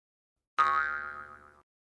Hi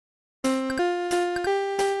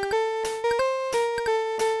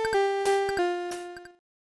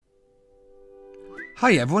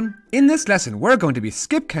everyone, in this lesson we're going to be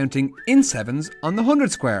skip counting in sevens on the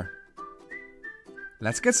 100 square.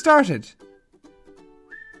 Let's get started.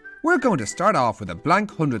 We're going to start off with a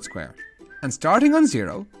blank 100 square, and starting on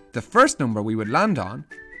 0, the first number we would land on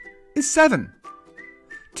is 7.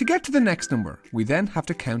 To get to the next number, we then have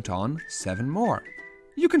to count on 7 more.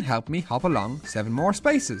 You can help me hop along 7 more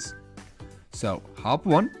spaces. So hop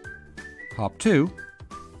 1, hop 2,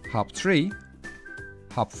 hop 3,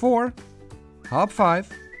 hop 4, hop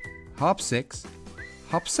 5, hop 6,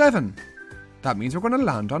 hop 7. That means we're going to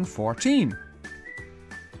land on 14.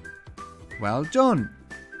 Well done.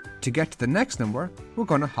 To get to the next number, we're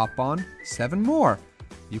going to hop on 7 more.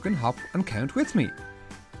 You can hop and count with me.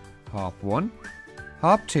 Hop 1,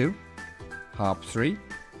 hop 2, hop 3,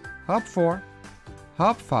 hop 4,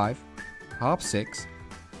 hop 5, hop 6,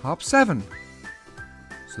 hop 7.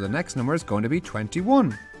 So the next number is going to be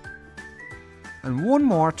 21. And one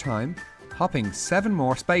more time, hopping 7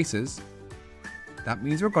 more spaces, that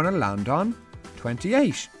means we're going to land on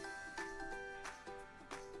 28.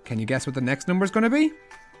 Can you guess what the next number is going to be?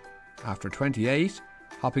 After 28,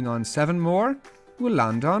 hopping on 7 more, we'll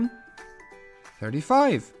land on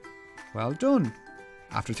 35. Well done.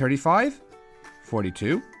 After 35,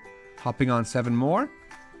 42. Hopping on 7 more,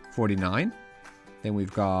 49. Then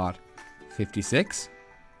we've got 56,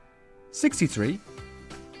 63,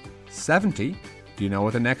 70. Do you know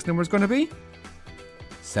what the next number is going to be?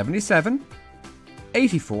 77,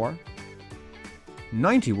 84,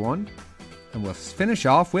 91, and we'll finish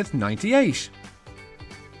off with 98.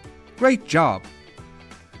 Great job!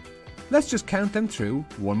 Let's just count them through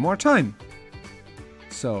one more time.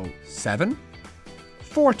 So 7,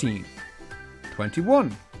 14,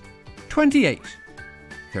 21, 28,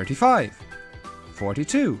 35,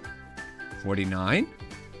 42, 49,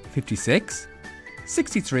 56,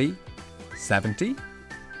 63, 70,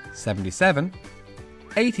 77,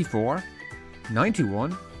 84,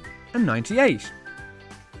 91, and 98.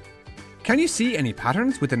 Can you see any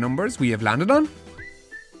patterns with the numbers we have landed on?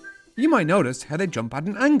 You might notice how they jump at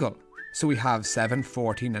an angle. So we have 7,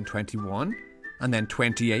 14, and 21, and then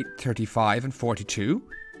 28, 35, and 42,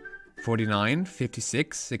 49,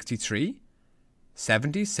 56, 63,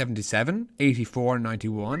 70, 77, 84,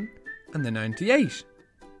 91, and then 98.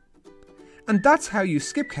 And that's how you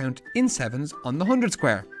skip count in sevens on the 100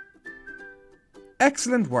 square.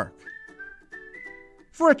 Excellent work!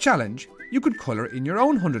 For a challenge, you could colour in your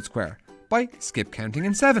own 100 square by skip counting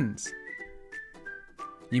in sevens.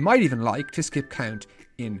 You might even like to skip count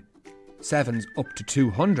in sevens up to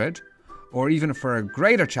 200, or even for a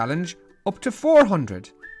greater challenge, up to 400.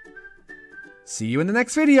 See you in the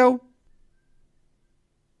next video!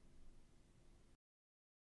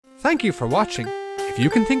 Thank you for watching. If you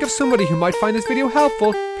can think of somebody who might find this video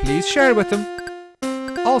helpful, please share it with them.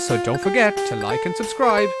 Also, don't forget to like and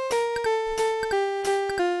subscribe.